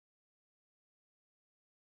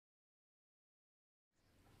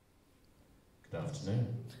Good afternoon.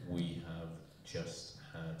 We have just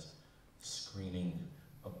had screening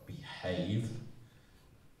of Behave.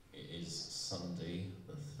 It is Sunday,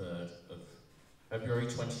 the 3rd of February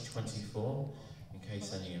 2024. In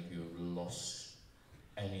case any of you have lost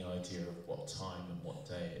any idea of what time and what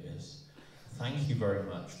day it is, thank you very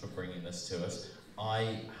much for bringing this to us.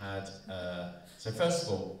 I had, so first of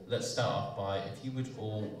all, let's start off by, if you would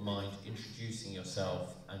all mind introducing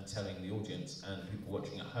yourself and telling the audience and people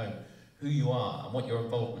watching at home who you are and what your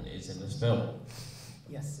involvement is in this film.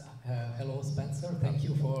 Yes, hello Spencer, thank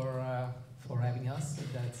you for having us.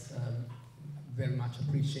 That's very much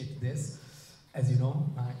appreciate this. As you know,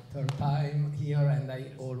 my 3rd time here, and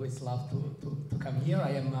I always love to come here.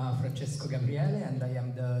 I am Francesco Gabriele, and I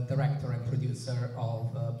am the director and producer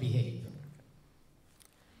of Behave.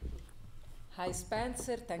 Hi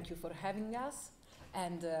Spencer, thank you for having us.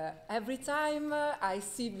 And every time I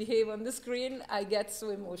see Behave on the screen, I get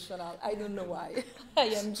so emotional. I don't know why. I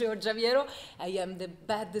am Viero. I am the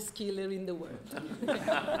baddest killer in the world.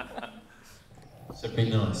 So be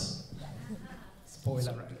nice.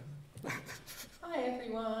 Spoiler. Hi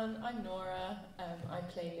everyone, I'm Nora. I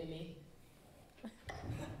play Lily.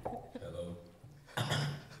 Hello.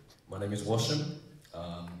 My name is Washim.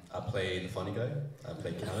 I play the funny guy. I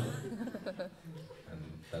play Karen. And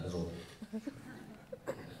that is all.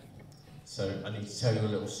 So I need to tell you a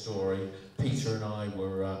little story. Peter and I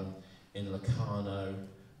were in Locarno,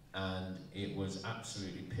 and it was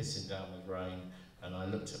absolutely pissing down with rain, and I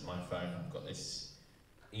looked at my phone. I've got this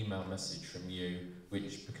email message from you,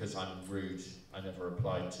 which, because I'm rude, I never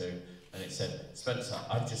replied to, and it said, Spencer,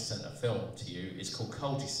 I've just sent a film to you. It's called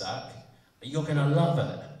Cul-de-sac. You're going to love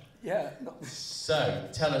it. Yeah. No. So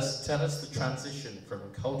tell us the transition from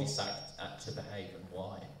Cul-de-sac to Behave and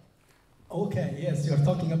why. Okay, yes, you're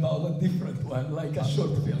talking about a different one, like a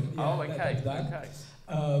short film. Yeah, oh, okay, okay.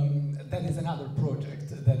 That is another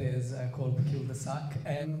project that is called Cul-de-sac,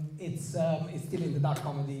 and it's still in the dark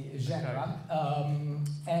comedy genre.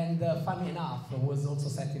 And funny enough, was also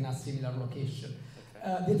set in a similar location.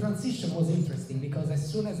 The transition was interesting because as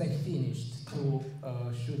soon as I finished to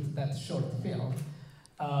shoot that short film,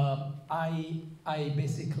 I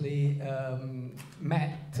basically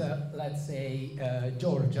met, let's say,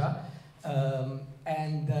 Georgia.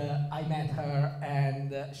 And I met her,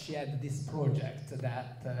 and she had this project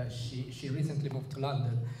that she recently moved to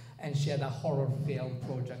London, and she had a horror film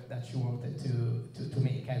project that she wanted to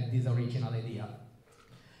make, and this original idea.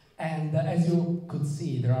 And as you could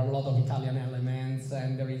see, there are a lot of Italian elements,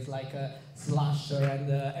 and there is like a slasher,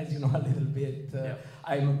 and as you know a little bit,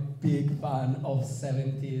 I'm a big fan of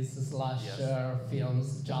 70s slasher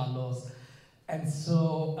films, giallos. And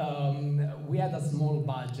so we had a small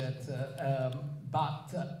budget,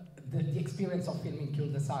 but the experience of filming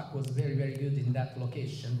Cul-de-sac was very, very good in that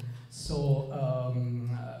location. So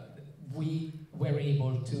we were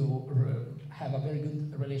able to have a very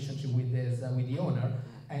good relationship with the owner,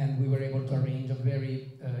 and we were able to arrange a very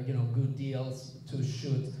good deals to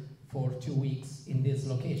shoot for 2 weeks in this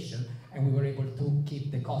location, and we were able to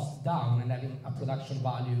keep the costs down and having a production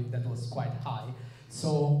value that was quite high.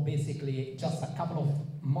 So basically, just a couple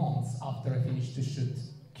of months after I finished to shoot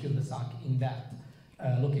Cul-de-sac in that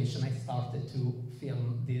location, I started to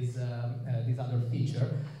film this other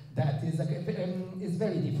feature that is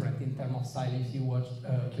very different in terms of style if you watch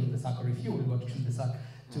Cul-de-sac or if you will watch Cul-de-sac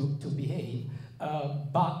to Behave.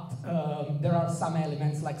 But there are some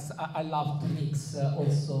elements, like I love to mix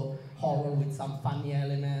also horror with some funny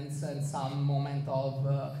elements and some moment of,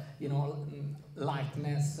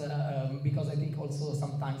 lightness, because I think also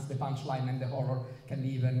sometimes the punchline and the horror can be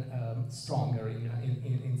even stronger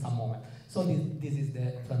in some moment. So this is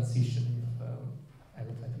the transition, if I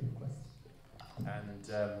reply to your question. And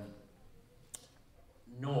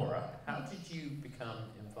Nora, how did you become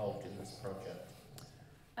involved in this project?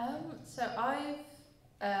 So I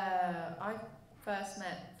first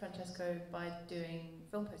met Francesco by doing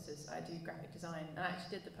film posters. I do graphic design, and I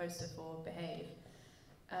actually did the poster for Behave.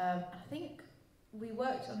 I think we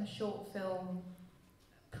worked on a short film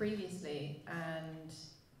previously, and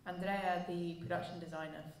Andrea, the production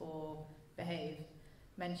designer for Behave,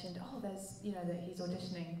 mentioned, oh, there's, that he's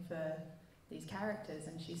auditioning for these characters,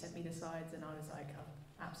 and she sent me the slides, and I was like, oh,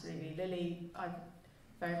 absolutely, Lily, I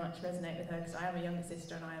very much resonate with her because I am a younger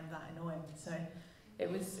sister and I am that annoying. So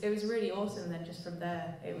it was really awesome, and then just from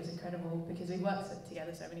there, it was incredible because we worked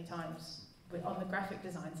together so many times on the graphic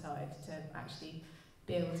design side to actually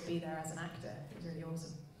be able to be there as an actor. It was really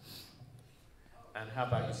awesome. And how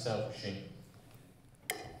about yourself, Washim?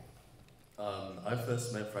 I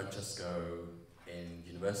first met Francesco in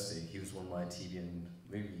university. He was one of my TV and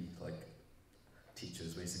movie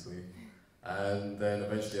teachers basically. And then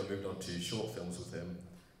eventually I moved on to short films with him,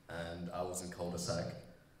 and I was in Cul-de-sac.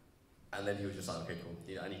 And then he was just like, okay, cool,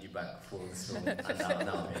 yeah, I need you back for this film, and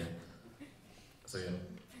now I'm here. So yeah.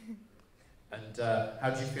 And how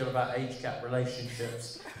do you feel about age gap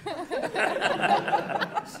relationships? Love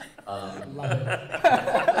it.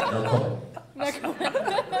 No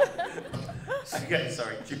comment. Okay,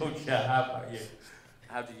 sorry, Georgia, how about you?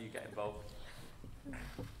 How did you get involved?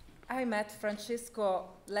 I met Francesco,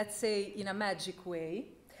 let's say, in a magic way,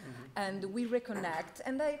 and we reconnect,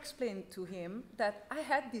 and I explained to him that I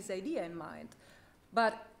had this idea in mind,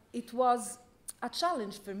 but it was a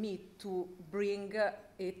challenge for me to bring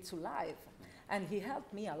it to life. And he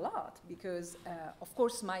helped me a lot because, of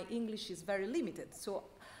course, my English is very limited. So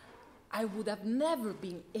I would have never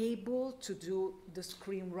been able to do the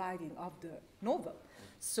screenwriting of the novel.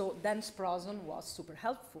 So Dan Sprosson was super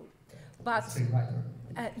helpful. But Screenwriter.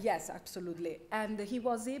 yes, absolutely. And he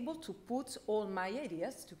was able to put all my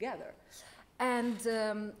ideas together. And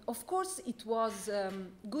of course, it was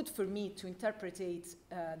good for me to interpret the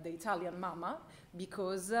Italian mama,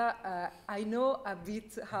 because I know a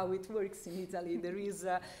bit how it works in Italy. There is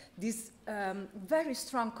this very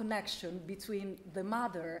strong connection between the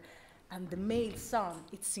mother and the male son.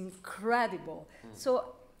 It's incredible.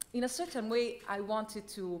 So in a certain way, I wanted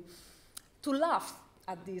to laugh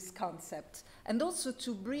at this concept, and also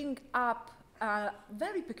to bring up a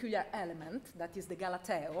very peculiar element, that is the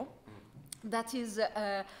Galateo, that is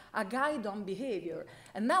a guide on behavior.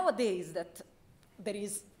 And nowadays that there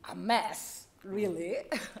is a mess, really,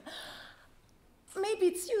 maybe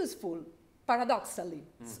it's useful, paradoxically,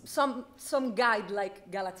 some guide like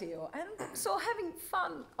Galateo. And so having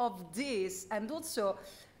fun of this, and also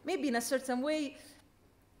maybe in a certain way,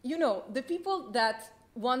 you know, the people that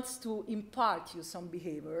wants to impart you some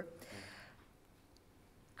behavior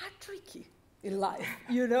are tricky in life,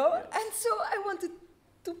 you know? And so I wanted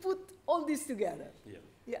to put all this together. Yeah.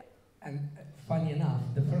 Yeah. And funny enough,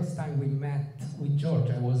 the first time we met with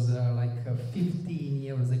Georgia was 15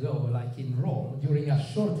 years ago, like in Rome, during a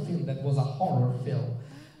short film that was a horror film.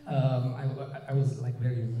 I was like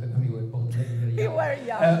we were both very young. You were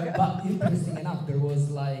young. But interesting enough, there was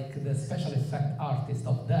like the special effect artist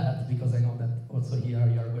of that, because I know that also here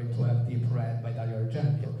you are going to have Deep Red by Dario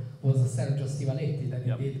Argento, was Sergio Stivaletti, that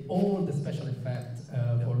he did all the special effects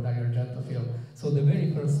for Dario Argento film. So the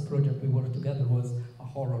very first project we worked together was a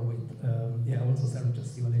horror with, also Sergio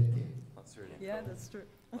Stivaletti. That's really cool. Yeah, that's true.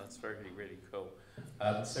 That's really cool.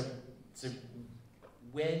 So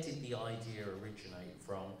where did the idea originate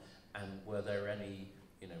from, and were there any,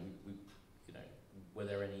 were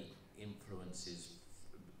there any influences,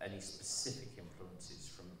 any specific influences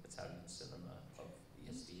from Italian cinema of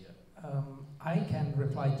yesteryear? I can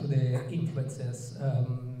reply to the influences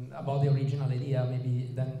about the original idea. Maybe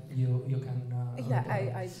then you can.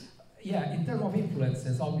 Yeah, in terms of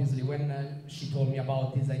influences, obviously, when she told me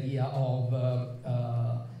about this idea of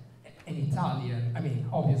an Italian, I mean,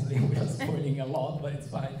 obviously we are spoiling a lot, but it's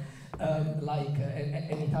fine. An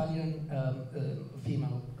Italian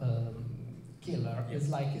female killer is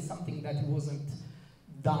something that wasn't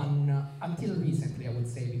done until recently, I would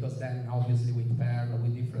say, because then obviously with Pearl,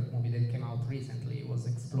 with different movies that came out recently, it was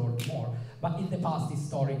explored more. But in the past,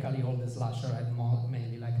 historically, all the slasher had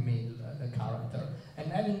mainly male character.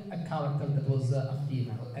 And having a character that was a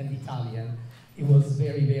female and Italian, it was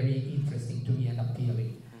very, very interesting to me and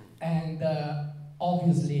appealing. And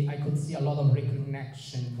obviously, I could see a lot of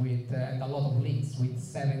reconnection with, and a lot of links with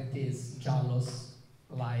 70s giallos,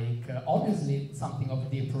 obviously something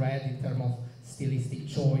of Deep Red in terms of stylistic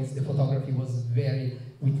choice. The photography was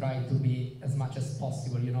we tried to be as much as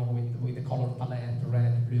possible, with the color palette,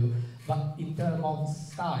 red, blue. But in terms of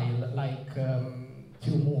style,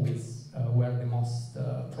 two movies were the most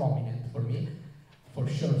prominent for me. For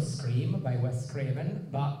sure, Scream by Wes Craven,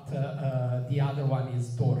 but the other one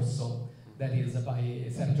is Torso, that is by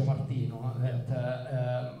Sergio Martino, that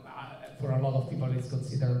for a lot of people is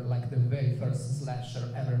considered the very first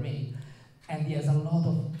slasher ever made. And he has a lot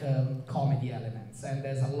of comedy elements, and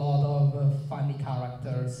there's a lot of funny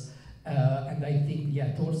characters, and I think,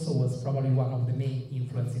 Torso was probably one of the main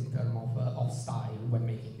influence in terms of style when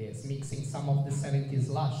making this, mixing some of the 70s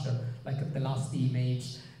slasher, like The Last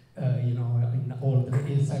Image, in all the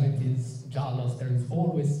 70s giallos, there is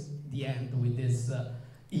always the end with this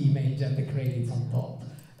image and the credits on top.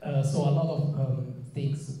 So a lot of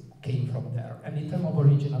things came from there. And in terms of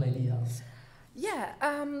original ideas?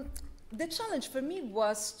 The challenge for me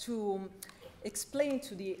was to explain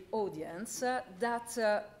to the audience that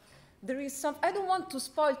there is some. I don't want to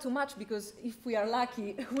spoil too much, because if we are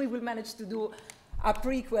lucky, we will manage to do a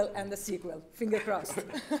prequel and a sequel, finger crossed.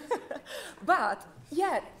 But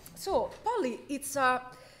yeah, so Polly, it's a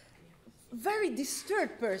very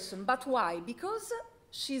disturbed person, but why? Because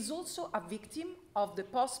she's also a victim of the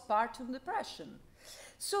postpartum depression.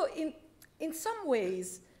 So in some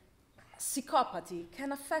ways, psychopathy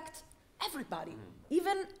can affect everybody,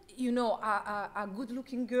 even, you know, a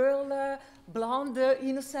good-looking girl, blonde,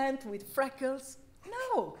 innocent, with freckles.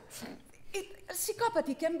 No,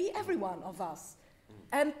 psychopathy can be every one of us.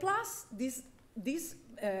 And plus, this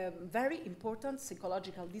very important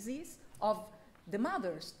psychological disease of the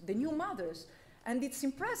mothers, the new mothers. And it's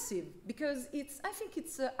impressive because I think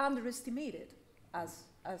it's underestimated as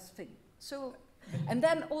thing. So, and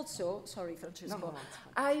then also, sorry, Francesco, No,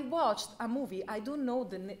 I watched a movie, I don't know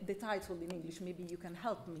the title in English, maybe you can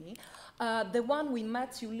help me, the one with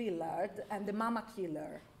Matthew Lillard and the Mama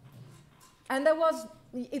Killer. And it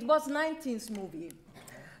was 19th movie.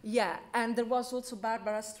 Yeah, and there was also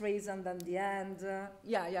Barbara Streisand at the end.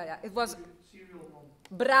 Yeah. It was...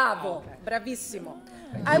 Bravo, bravissimo.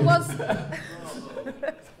 I was...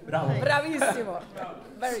 Bravo. Bravissimo.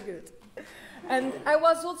 Very good. And I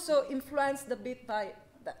was also influenced a bit by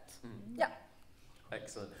that. Yeah.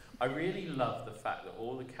 Excellent. I really love the fact that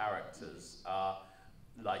all the characters are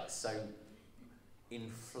like so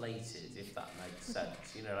inflated, if that makes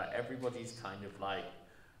sense. You know, like everybody's kind of like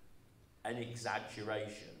an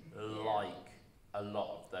exaggeration, like a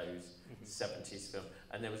lot of those 70s films.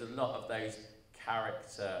 And there was a lot of those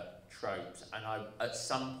character tropes, and at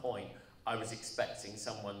some point I was expecting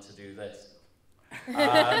someone to do this.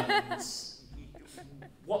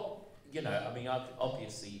 What, you know, I mean,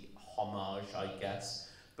 obviously homage, I guess,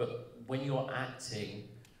 but when you're acting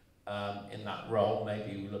in that role,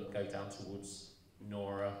 maybe we go down towards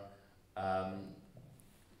Nora,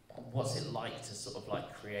 what's it like to sort of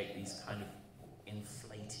like create these kind of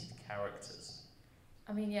inflated characters?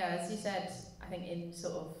 I mean, yeah, as you said, I think in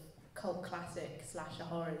sort of cult classic slasher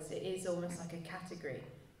horrors, it is almost like a category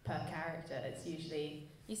per character. It's usually,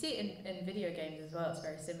 you see it in video games as well, it's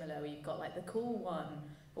very similar, where you've got like the cool one,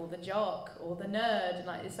 or the jock, or the nerd, and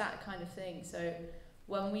like it's that kind of thing. So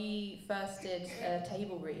when we first did a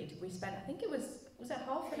table read, we spent, I think it was it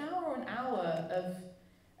half an hour or an hour of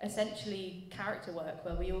essentially character work,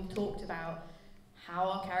 where we all talked about how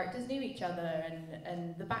our characters knew each other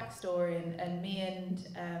and the backstory, and me and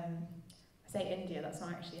I say India, that's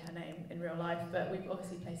not actually her name in real life, but we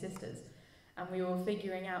obviously play sisters, and we were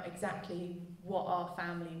figuring out exactly what our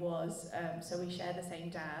family was. So we share the same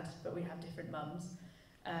dad, but we have different mums.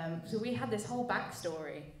 So we had this whole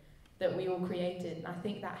backstory that we all created, and I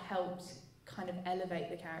think that helped kind of elevate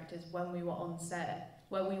the characters when we were on set,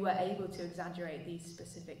 where we were able to exaggerate these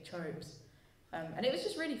specific tropes. And it was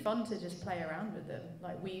just really fun to just play around with them.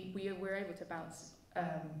 Like we were able to bounce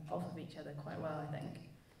off of each other quite well, I think.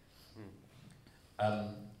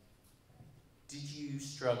 Did you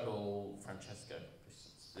struggle, Francesco,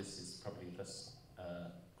 this is probably this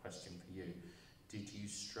question for you, did you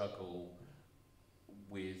struggle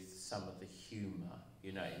with some of the humour,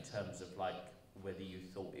 you know, in terms of like whether you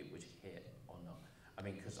thought it would hit or not? I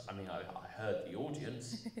mean, because I heard the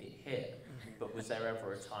audience, it hit, but was there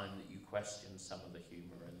ever a time that you questioned some of the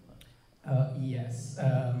humour in that? Yes,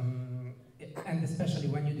 and especially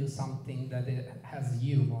when you do something that it has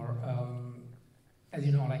humor. As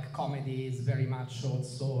you know, like comedy is very much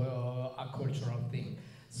also a cultural thing.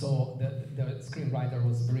 So the screenwriter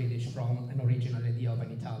was British from an original idea of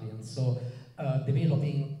an Italian. So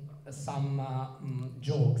developing some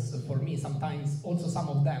jokes for me, sometimes also some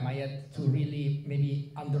of them I had to really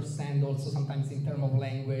maybe understand also sometimes in terms of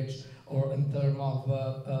language or in terms of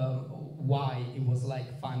why it was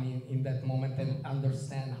like funny in that moment, and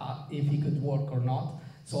understand if it could work or not.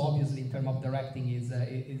 So obviously in terms of directing is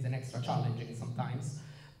an extra challenging sometimes.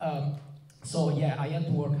 So yeah, I had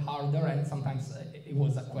to work harder, and sometimes it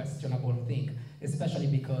was a questionable thing, especially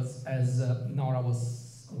because, as Nora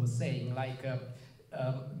was saying, like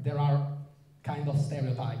there are kind of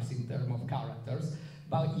stereotypes in terms of characters,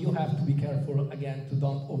 but you have to be careful again to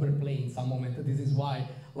don't overplay in some moment. This is why,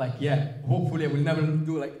 like, yeah, hopefully I will never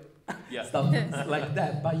do like stuff like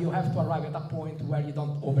that, but you have to arrive at a point where you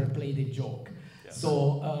don't overplay the joke.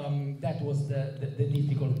 So that was the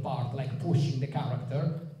difficult part, like pushing the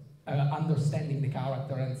character, understanding the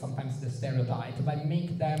character and sometimes the stereotype, but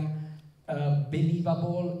make them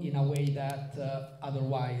believable in a way that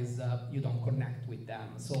otherwise you don't connect with them.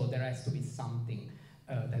 So there has to be something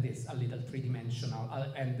that is a little three-dimensional,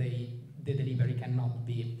 and the delivery cannot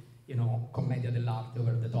be, you know, commedia dell'arte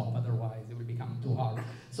over the top, otherwise it will become too hard.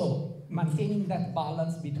 So maintaining that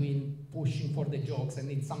balance between pushing for the jokes and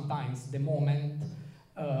in sometimes the moment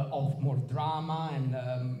of more drama, and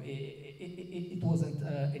it wasn't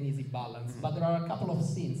an easy balance. But there are a couple of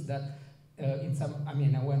scenes that in some, I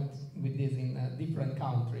mean, I went with this in different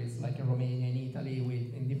countries, like in Romania and Italy,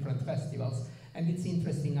 in different festivals, and it's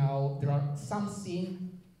interesting how there are some scenes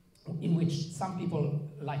in which some people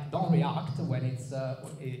don't react when it's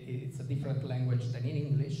a different language than in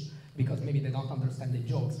English, because maybe they don't understand the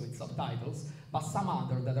jokes with subtitles, but some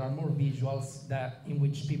other that are more visuals, that in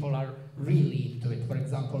which people are really into it. For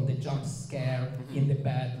example, the jump scare in the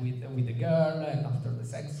bed with the girl and after the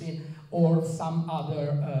sex scene, or some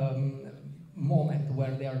other moment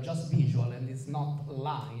where they are just visual and it's not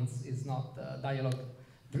lines, it's not dialogue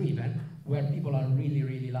driven, where people are really,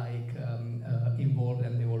 really involved,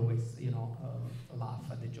 and they always,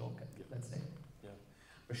 laugh at the joke, let's say. Yeah.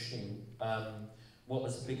 Washim, what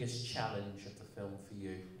was the biggest challenge of the film for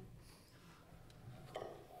you?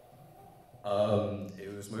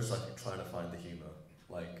 It was most likely trying to find the humour.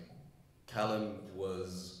 Like, Callum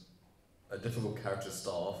was a difficult character to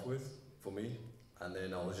start off with for me, and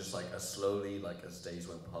then I was just as slowly, as days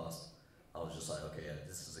went past, I was just okay, yeah,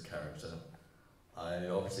 this is a character. I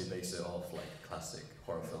obviously based it off classic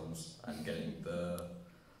horror films and getting the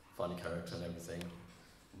funny character and everything,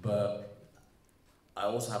 but I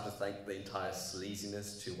also have to thank the entire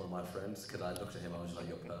sleaziness to one of my friends, because I looked at him, I was just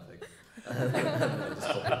you're perfect. And just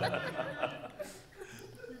copied that.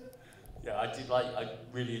 Yeah, I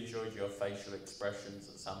really enjoyed your facial expressions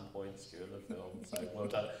at some points during the film, so well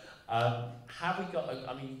done. Have we got,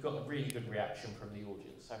 you've got a really good reaction from the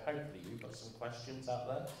audience, so hopefully you've got some questions out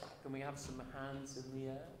there. Can we have some hands in the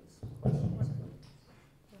air? Some questions?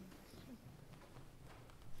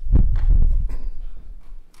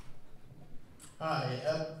 Hi,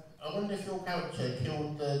 I wonder if your character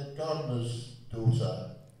killed the gardener's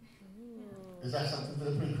daughter. Is that something for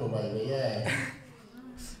the prequel, maybe? Yeah.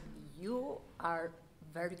 You are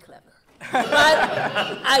very clever. But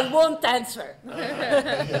I won't answer. Is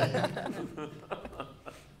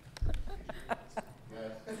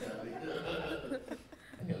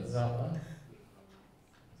that one?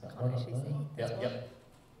 Is that one up there? Yep.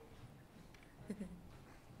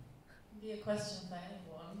 Be a question for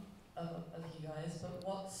anyone of you guys, but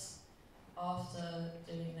what's, after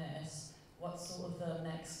doing this, what's sort of the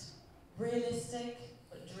next realistic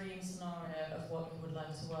but dream scenario of what you would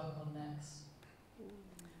like to work on next?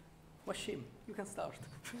 Washim, you can start.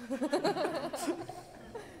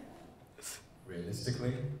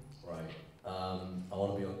 Realistically, right. I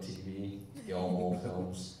want to be on TV, get on more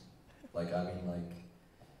films,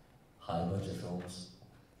 high budget films,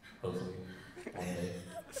 hopefully, one day.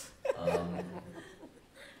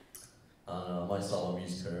 I might start my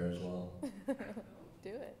music career as well. Do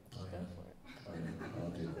it. Okay. Go for it. I'll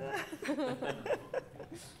do that.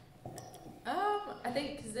 I think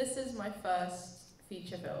because this is my first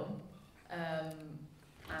feature film,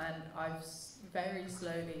 and I've very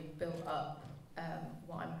slowly built up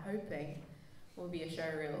what I'm hoping will be a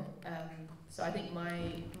showreel. So I think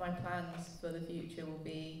my plans for the future will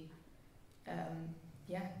be,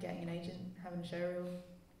 getting an agent, having a showreel,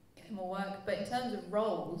 getting more work. But in terms of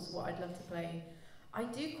roles, what I'd love to play, I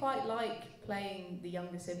do quite like playing the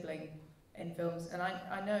younger sibling in films, and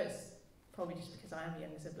I know it's probably just because I am a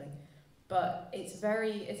younger sibling, but it's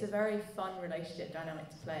a very fun relationship dynamic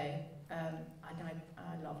to play.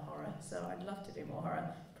 I love horror, so I'd love to do more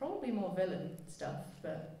horror, probably more villain stuff,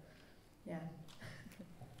 but yeah.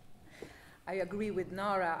 I agree with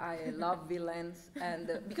Nora. I love villains, and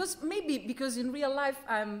because in real life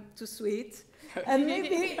I'm too sweet, and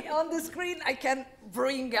maybe on the screen I can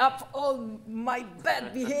bring up all my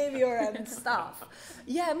bad behavior and stuff.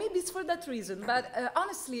 Yeah, maybe it's for that reason. But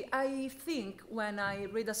honestly, I think when I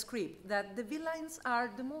read a script that the villains are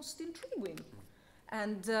the most intriguing,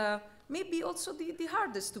 and maybe also the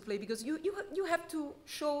hardest to play, because you have to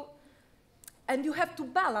show, and you have to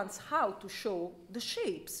balance how to show the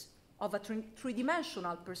shapes of a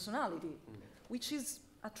three-dimensional personality, which is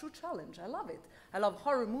a true challenge. I love it. I love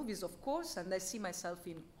horror movies, of course, and I see myself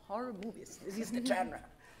in horror movies. This is the genre.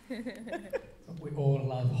 We all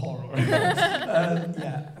love horror.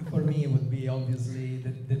 Yeah, for me it would be obviously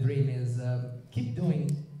the dream is keep doing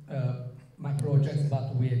my projects,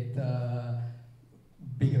 but with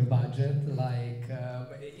bigger budget,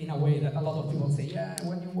 in a way that a lot of people say, yeah,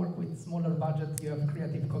 when you work with smaller budget, you have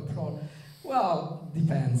creative control. Well,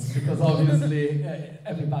 depends, because obviously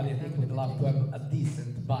everybody, I think, would love to have a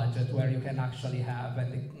decent budget where you can actually have,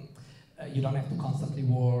 and you don't have to constantly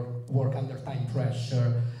work under time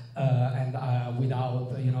pressure, and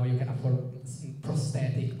without, you can afford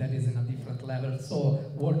prosthetic that is in a different level. So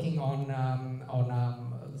working on a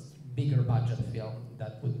bigger budget film,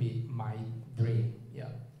 that would be my dream, yeah.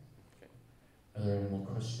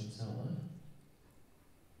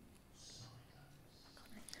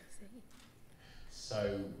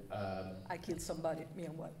 with somebody,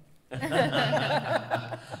 meanwhile.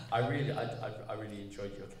 I really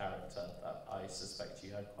enjoyed your character. I suspect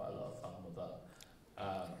you had quite a lot of fun with that,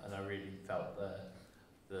 and I really felt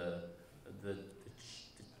there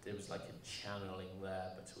was like a channeling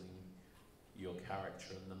there between your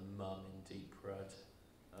character and the mum in Deep Red,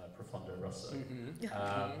 Profondo Rosso.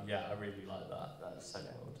 Yeah, I really like that. That's so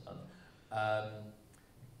well done.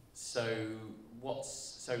 So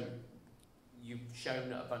you've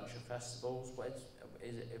shown at a bunch of festivals.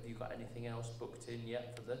 Have you got anything else booked in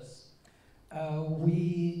yet for this?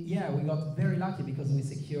 We got very lucky because we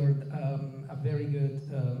secured a very good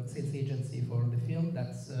sales agency for the film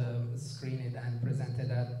that's screened and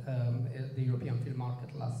presented at the European Film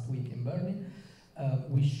Market last week in Berlin.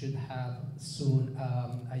 We should have soon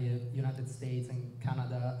a United States and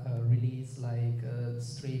Canada release, like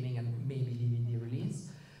streaming and maybe DVD release,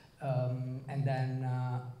 and then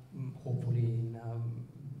hopefully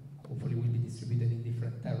will be distributed in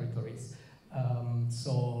different territories.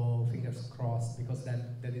 So fingers crossed, because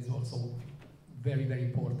that is also very, very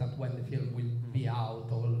important when the film will be out,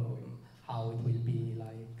 or how it will be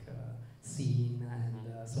like seen.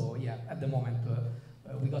 And so yeah, at the moment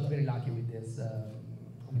we got very lucky with this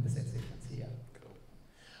with the sales agency. Yeah. Cool.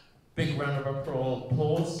 Big round of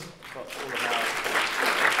applause for all of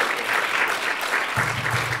our